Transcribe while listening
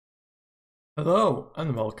Hello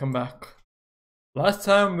and welcome back. Last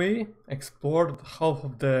time we explored half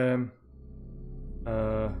of the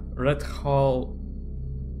Red Hall.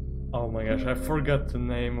 Oh my gosh, I forgot the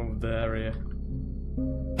name of the area.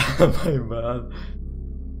 My bad.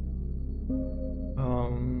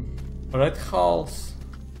 Red Halls.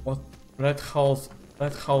 What? Red Halls.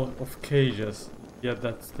 Red Hall of Cages. Yeah,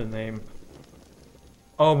 that's the name.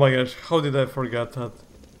 Oh my gosh, how did I forget that?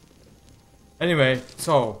 Anyway,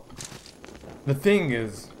 so the thing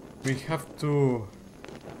is, we have to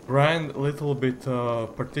grind a little bit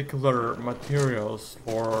particular materials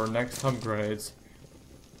for next upgrades.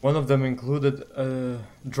 One of them included a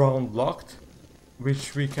drowned locked,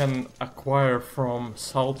 which we can acquire from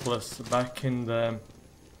Saltless back in the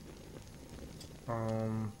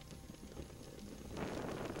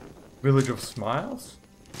Village of Smiles?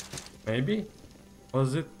 Maybe?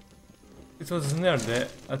 Was it? It was near there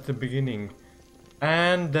at the beginning.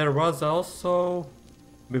 And there was also,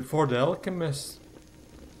 before the alchemist,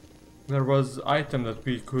 there was item that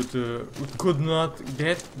we could not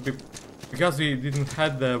get because we didn't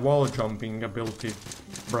have the wall jumping ability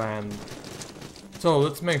brand. So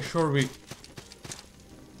let's make sure we...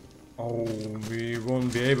 Oh, we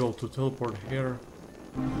won't be able to teleport here.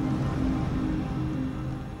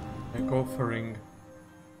 Like offering.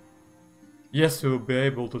 Yes, we will be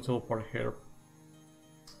able to teleport here.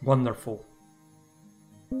 Wonderful.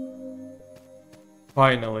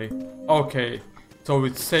 Finally. Okay, so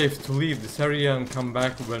it's safe to leave this area and come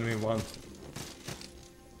back when we want.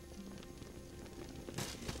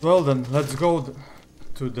 Well then, let's go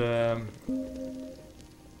to the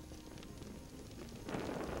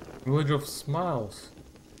Village of Smiles.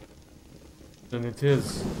 Then it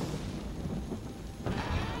is.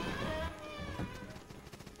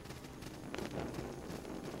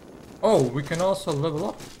 Oh, we can also level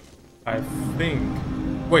up, I think.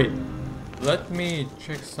 Wait. Let me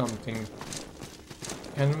check something.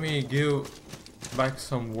 Can we give back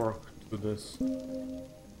some work to this?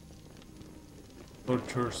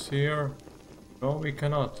 Tortures here? No, we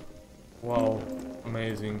cannot. Wow,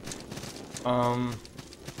 amazing.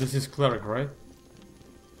 This is cleric, right?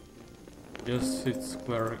 Yes, it's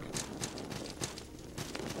cleric.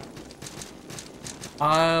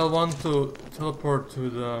 I want to teleport to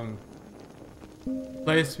the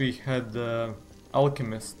place we had the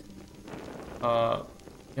alchemist.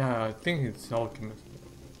 Yeah, I think it's alchemist.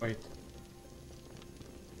 Wait.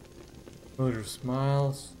 Villager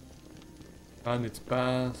Smiles. And it's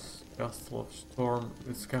Pass. Castle of Storm.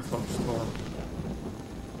 It's Castle of Storm.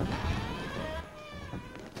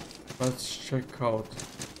 Let's check out.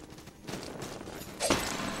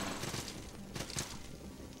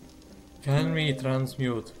 Can we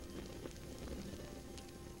transmute?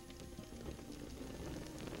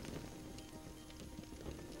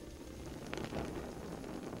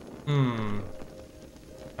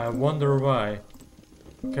 I wonder why.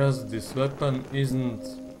 Because this weapon isn't...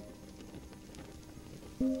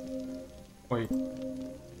 Wait.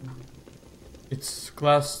 It's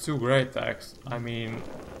class 2 great axe. I mean,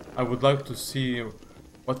 I would like to see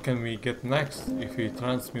what can we get next if we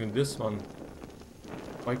transmute this one.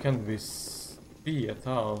 Why can't we see at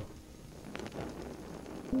all?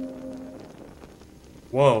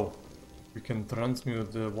 Whoa. We can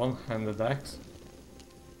transmute the one-handed axe.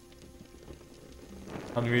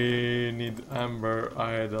 And we need amber,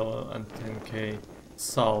 idol, and 10k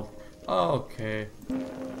salt. Okay.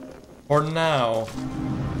 For now,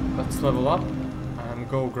 let's level up and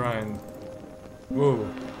go grind. Whoa.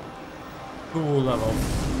 2 levels.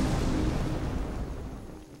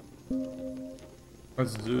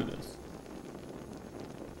 Let's do this.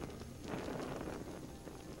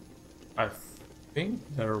 I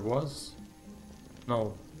think there was...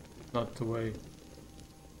 No, not the way.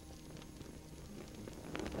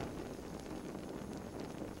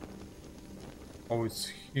 Oh,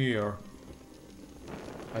 it's here.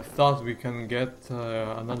 I thought we can get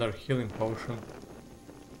another healing potion.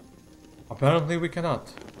 Apparently we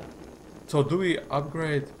cannot. So do we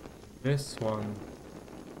upgrade this one?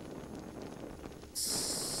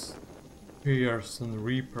 Spears and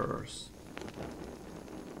Reapers.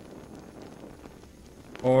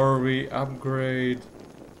 Or we upgrade...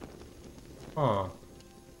 Huh.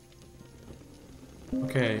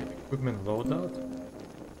 Okay, equipment loadout.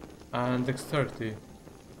 And dexterity.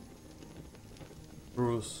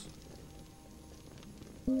 Bruce.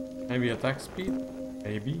 Maybe attack speed?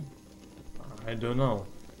 Maybe? I don't know.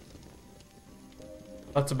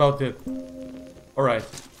 That's about it. Alright.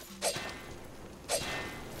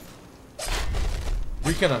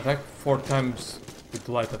 We can attack 4 times with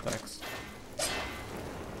light attacks.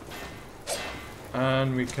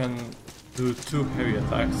 And we can do 2 heavy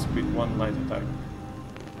attacks with 1 light attack.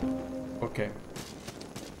 Okay.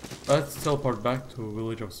 Let's teleport back to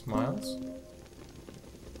Village of Smiles.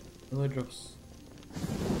 Village of...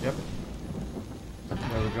 Yep.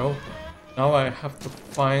 There we go. Now I have to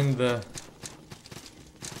find that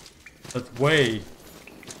way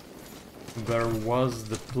where was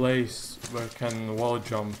the place where I can wall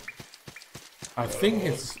jump. I think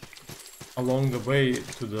it's along the way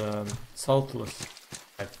to the Southwest,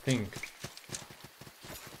 I think.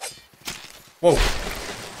 Whoa!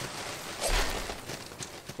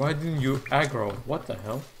 Why didn't you aggro? What the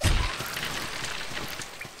hell?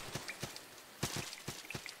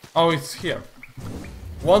 Oh, it's here.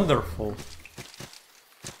 Wonderful.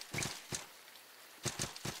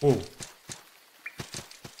 Oh.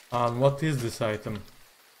 And what is this item?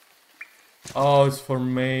 Oh, it's for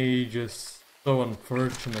mages. So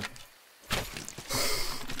unfortunate.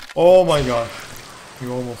 Oh my gosh.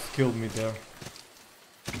 You almost killed me there.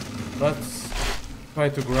 Let's try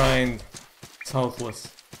to grind Southwest.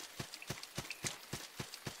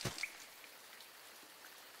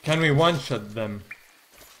 Can we one-shot them?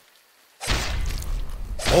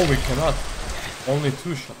 Oh, we cannot. Only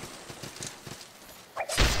 2 shots.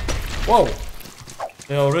 Whoa!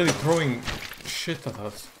 They're already throwing shit at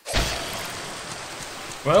us.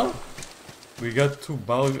 Well, we got 2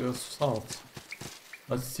 bags of salt.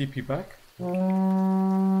 Let's TP back.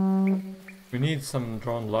 We need some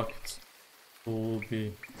drawn lockets. Will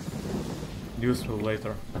be useful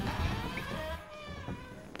later.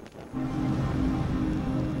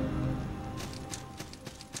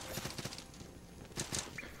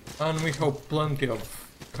 And we have plenty of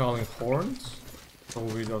calling horns, so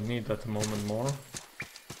we don't need at the moment more.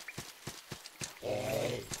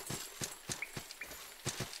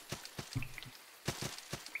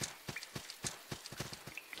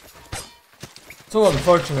 So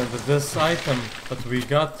unfortunate that this item that we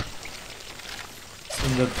got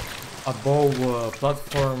in the above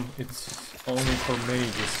platform, it's only for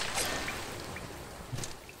mages.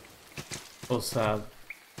 So sad.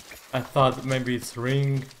 I thought maybe it's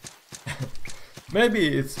ring.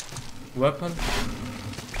 Maybe it's weapon.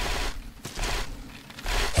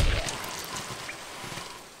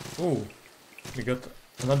 Oh, we got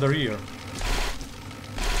another ear.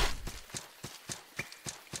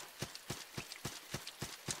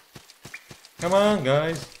 Come on,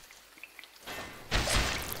 guys.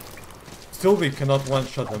 Still we cannot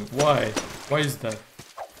one-shot them. Why? Why is that?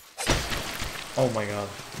 Oh my god.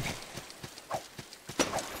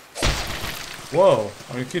 Whoa,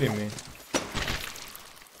 are you kidding me?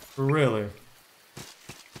 Really?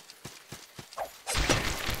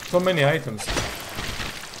 So many items.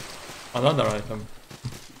 Another item.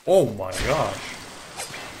 Oh my gosh.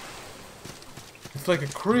 It's like a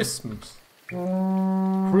Christmas.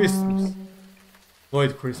 Christmas.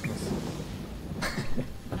 Lloyd Christmas.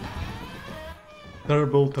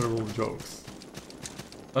 Terrible, terrible jokes.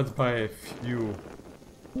 Let's buy a few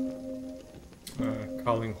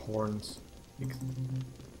calling horns.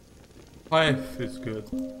 5 is good.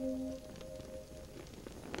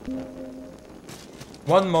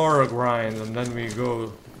 One more grind and then we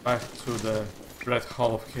go back to the Red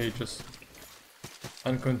Hall of Cages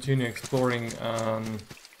and continue exploring.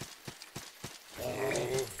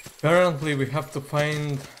 Apparently we have to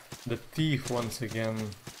find the thief once again,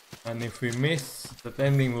 and if we miss, that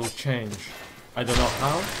ending will change. I don't know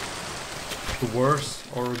how, to worse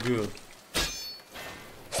or good.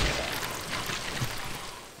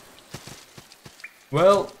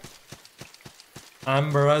 Well,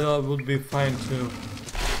 Amber Idol would be fine too.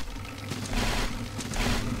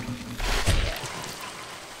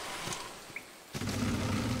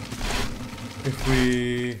 If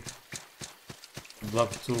we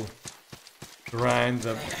love to grind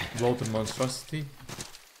the bloated monstrosity.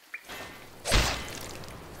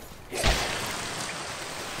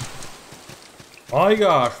 Oh my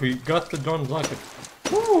gosh, we got the John Locket.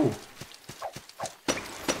 Woo!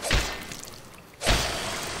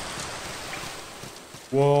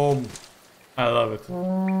 Whoa, I love it.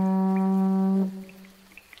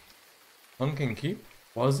 Sunken Keep?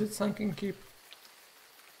 Was it Sunken Keep?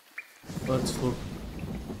 Let's look.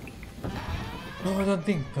 No, I don't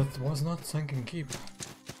think that was not Sunken Keep.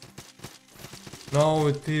 No,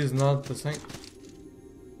 it is not the same.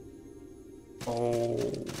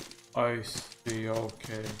 Oh, I see,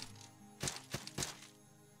 okay.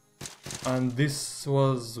 And this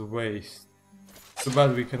was waste. Too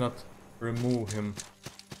bad we cannot remove him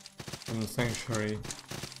from the sanctuary.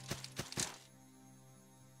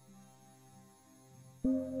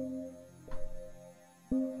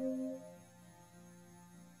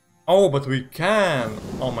 Oh, but we can!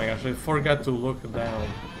 Oh my gosh, I forgot to look down.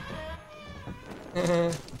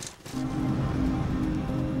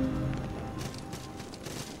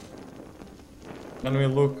 Can we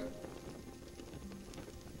look?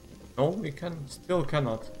 No, we can. Still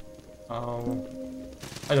cannot.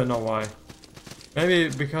 I don't know why. Maybe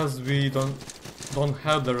because we don't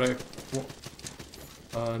have the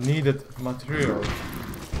needed material.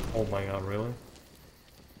 Oh my god, really?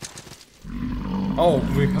 Oh,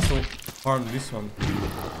 we have to farm this one.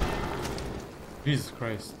 Jesus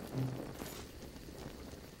Christ.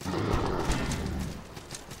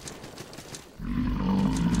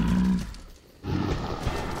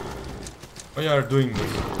 Why are you doing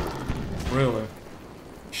this? Really?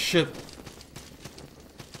 Shit.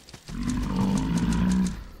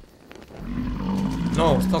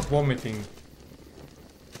 No, stop vomiting.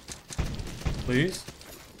 Please?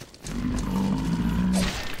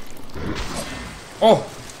 Oh!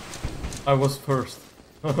 I was first.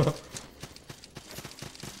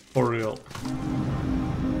 For real.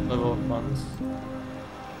 Level of funds.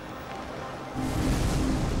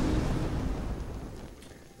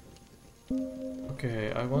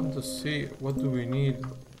 Okay, I want to see what do we need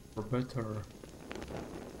for better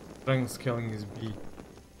strength scaling is B.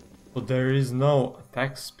 So there is no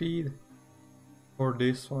attack speed for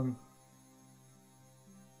this one.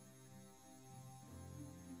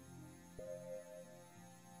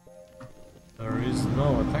 There is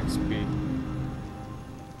no attack speed.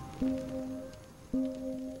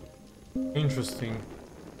 Interesting.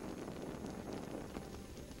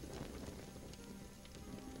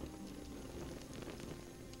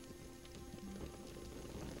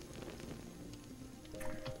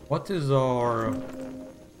 What is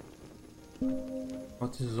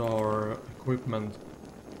our equipment?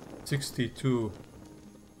 62.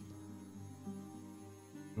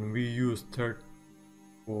 And we use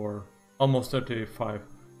 34, almost 35.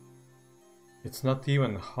 It's not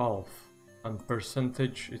even half. And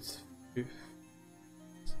percentage it's 50.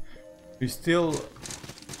 We still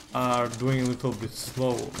are doing a little bit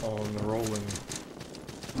slow on rolling.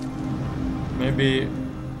 Maybe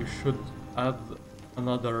we should add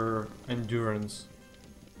another endurance.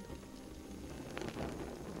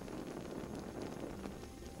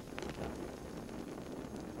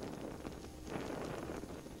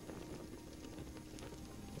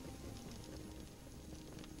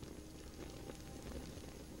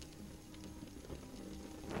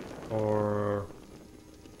 Or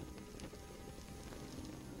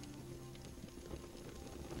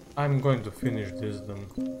I'm going to finish this then.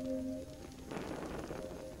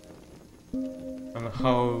 And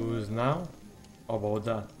how is now? How about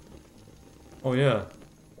that? Oh yeah,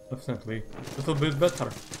 definitely. A little bit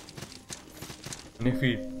better. And if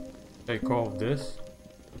we take off this...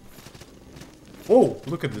 Oh,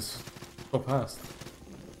 look at this. So fast.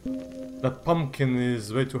 That pumpkin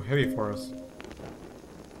is way too heavy for us.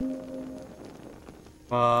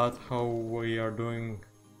 But how we are doing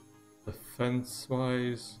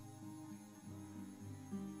defense-wise...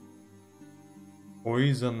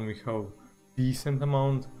 Poison we have decent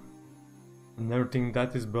amount, and everything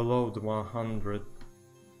that is below the 100.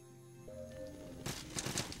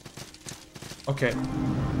 Okay.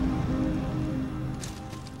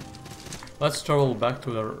 Let's travel back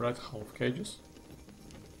to the red half cages.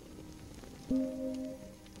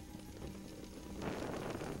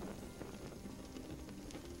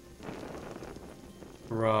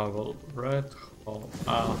 Travel red half.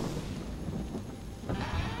 Ah.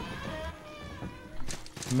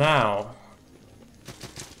 Now,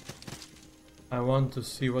 I want to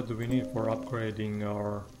see what do we need for upgrading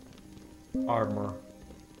our armor.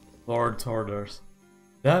 Lord's orders.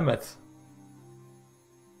 Damn it!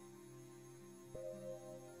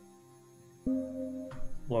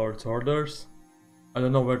 Lord's orders. I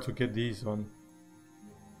don't know where to get these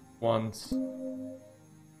ones.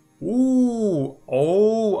 Ooh!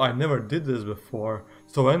 Oh, I never did this before.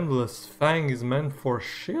 So Endless Fang is meant for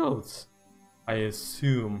shields. I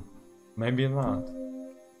assume. Maybe not.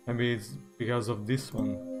 Maybe it's because of this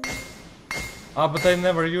one. Ah, but I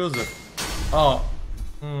never use it. Oh.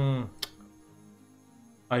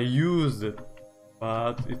 I used it.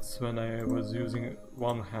 But it's when I was using it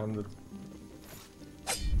one-handed.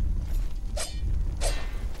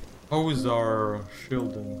 How is our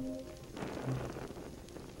shielding?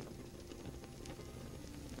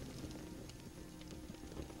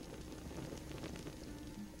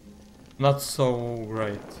 Not so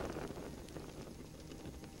great.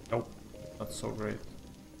 Nope, not so great.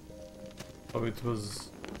 So it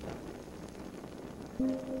was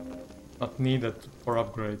not needed for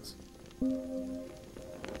upgrades.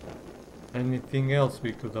 Anything else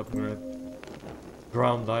we could upgrade?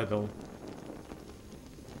 Drowned idol.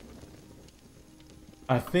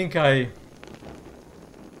 I think I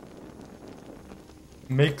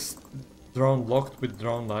mixed drone locked with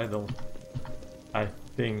drowned idol. I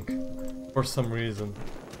think. For some reason.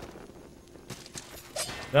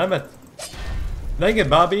 Damn it! Dang it,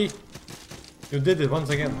 Bobby! You did it once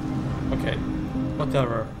again. Okay.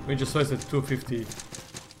 Whatever. We just wasted 250.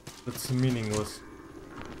 That's meaningless.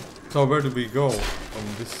 So where do we go from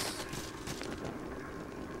this?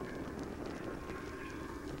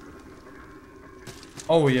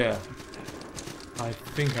 Oh yeah. I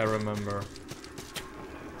think I remember.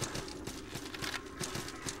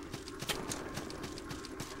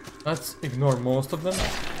 Let's ignore most of them.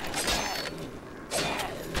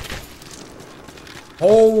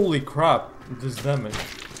 Holy crap, this damage.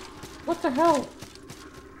 What the hell?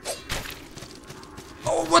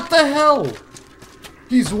 Oh, what the hell?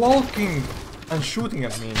 He's walking and shooting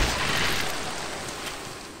at me.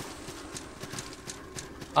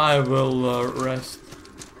 I will rest.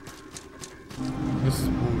 This is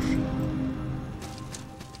bullshit.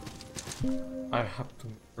 I have to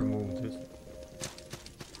remove this.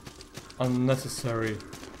 Unnecessary.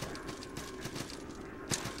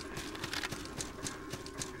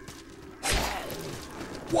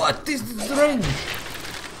 What is this range?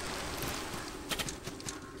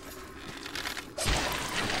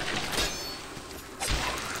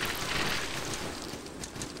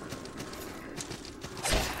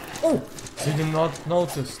 Oh! Did not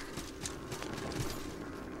notice.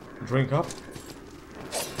 Drink up.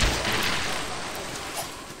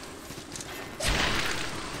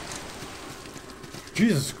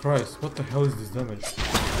 Jesus Christ, what the hell is this damage?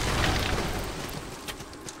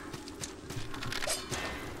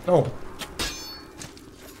 No.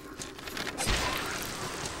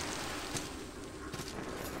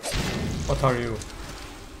 What are you?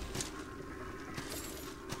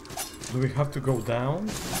 Do we have to go down?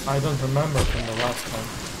 I don't remember from the last time.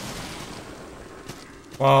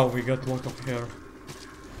 Wow, we got locked up here.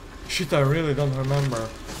 Shit, I really don't remember.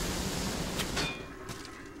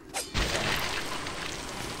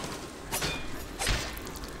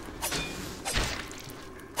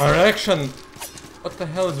 My reaction! What the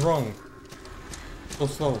hell is wrong? So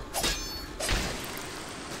slow.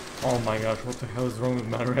 Oh my gosh, what the hell is wrong with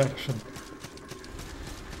my reaction?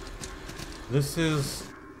 This is...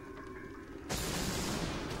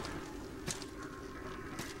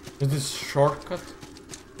 Is this shortcut?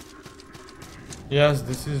 Yes,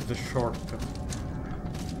 this is the shortcut.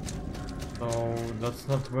 So that's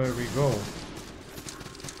not where we go.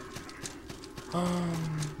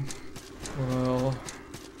 Well...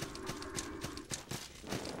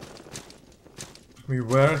 We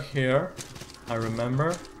were here, I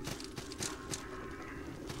remember.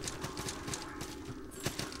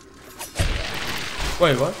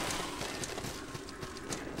 Wait, what?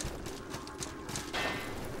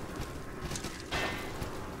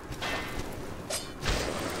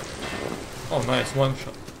 Oh, nice, one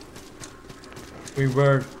shot. We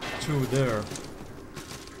were two there.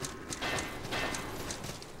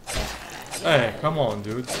 Hey, come on,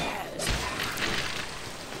 dude.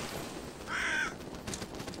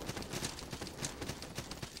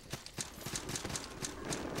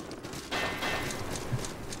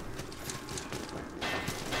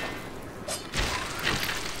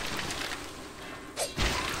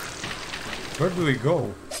 Where do we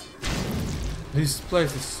go? This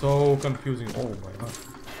place is so confusing. Oh my god.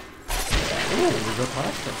 Oh, we got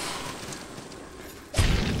ashes.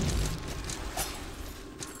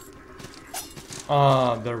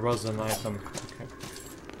 Ah, there was an item. Okay.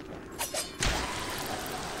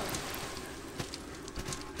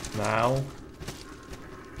 Now.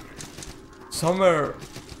 Somewhere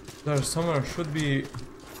should be...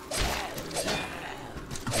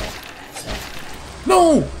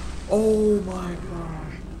 No! Oh my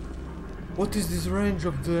gosh. What is this range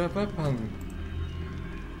of the weapon?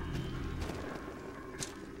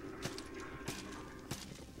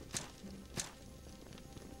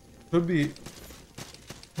 Could be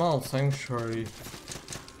small sanctuary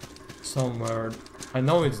somewhere. I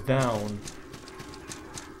know it's down.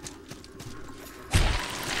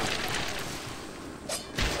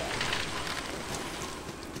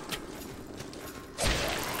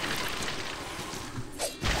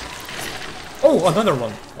 Oh, another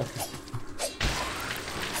one. Okay.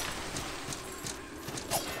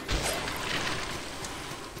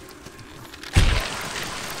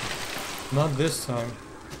 Not this time.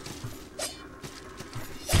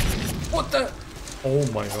 What the? Oh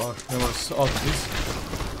my gosh, never saw this.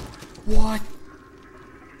 What?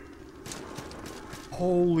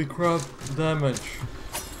 Holy crap, damage.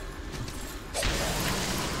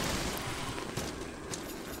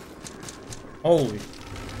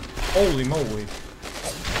 Holy moly.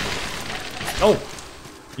 Oh!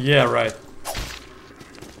 Yeah, right.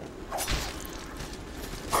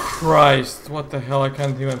 Christ, what the hell, I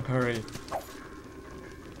can't even parry.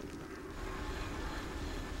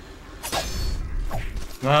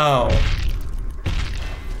 Now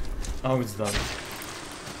it's done.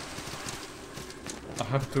 I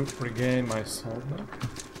have to regain my soul now.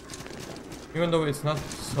 Even though it's not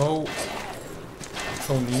so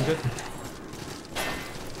needed.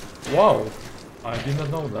 Wow, I did not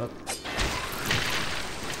know that.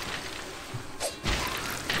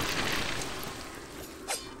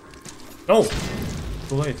 No!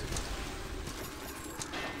 Too late.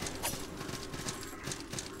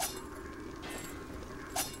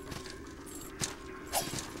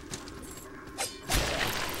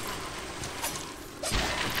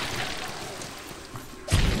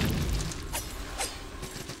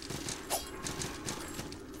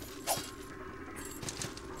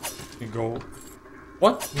 You go.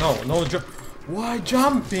 What? No jump. Why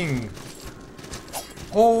jumping?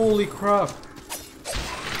 Holy crap.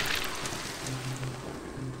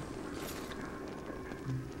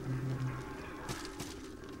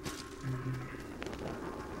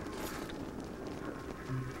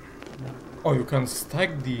 Oh, you can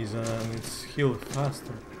stack these and it's healed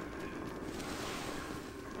faster.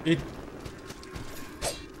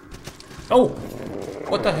 Oh!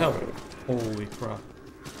 What the hell? Holy crap.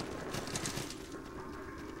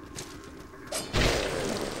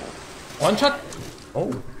 One shot?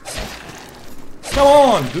 Oh. Come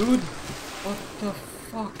on, dude! What the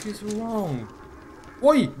fuck is wrong?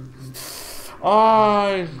 Oi!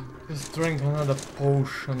 I just drank another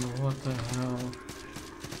potion. What the hell?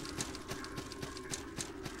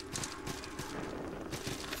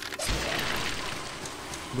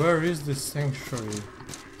 Where is this sanctuary?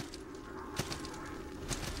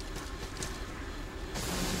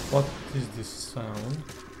 What is this sound?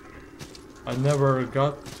 I never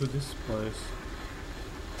got to this place.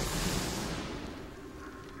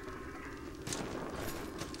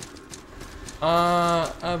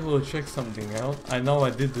 I will check something out. I know I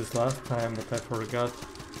did this last time, but I forgot.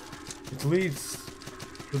 It leads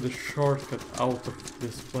to the shortcut out of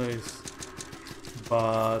this place.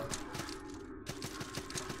 But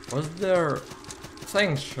was there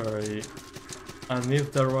sanctuary? And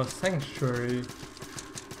if there was sanctuary,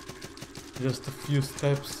 just a few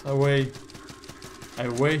steps away, I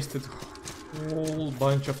wasted a whole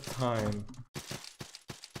bunch of time.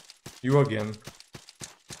 You again.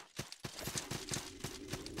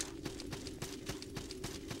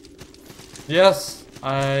 Yes,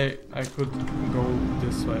 I could go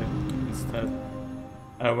this way instead.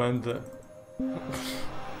 I went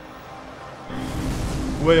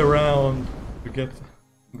way around to get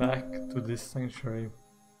back to this sanctuary.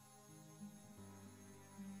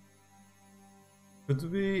 Do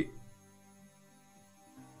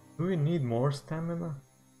we need more stamina?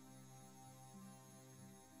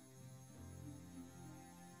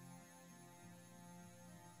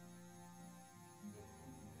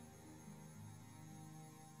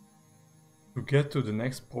 To get to the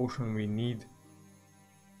next potion we need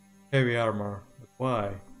heavy armor. But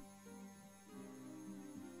why?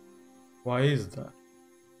 Why is that?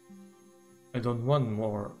 I don't want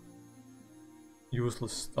more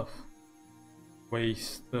useless stuff.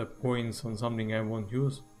 Waste the points on something I won't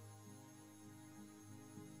use.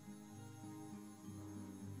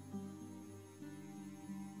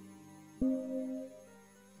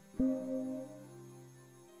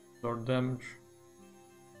 Sword damage.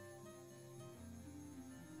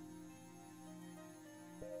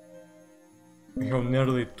 We have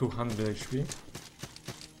nearly 200 HP.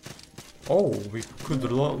 Oh, we could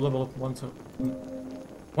level up once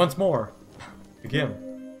more.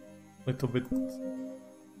 Again. Little bit.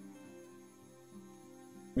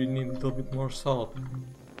 We need a little bit more salt.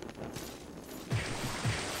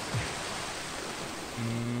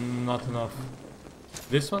 Not enough.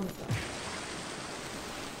 This one?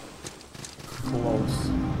 Close.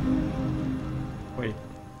 Wait,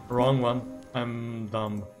 wrong one. I'm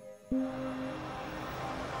dumb.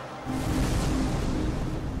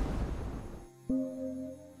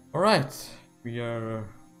 Alright, we are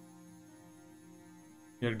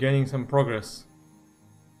gaining some progress.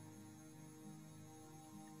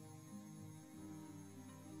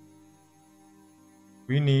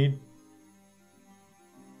 We need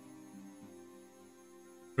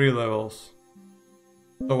 3 levels.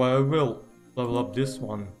 So I will level up this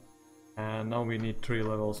one. And now we need 3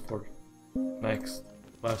 levels for last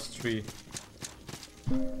 3.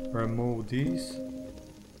 remove these.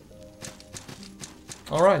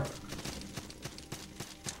 Alright.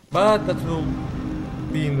 But that will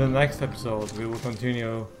be in the next episode. We will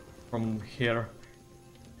continue from here.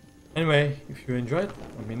 Anyway, if you enjoyed,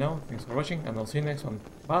 let me know. Thanks for watching and I'll see you next one.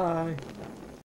 Bye!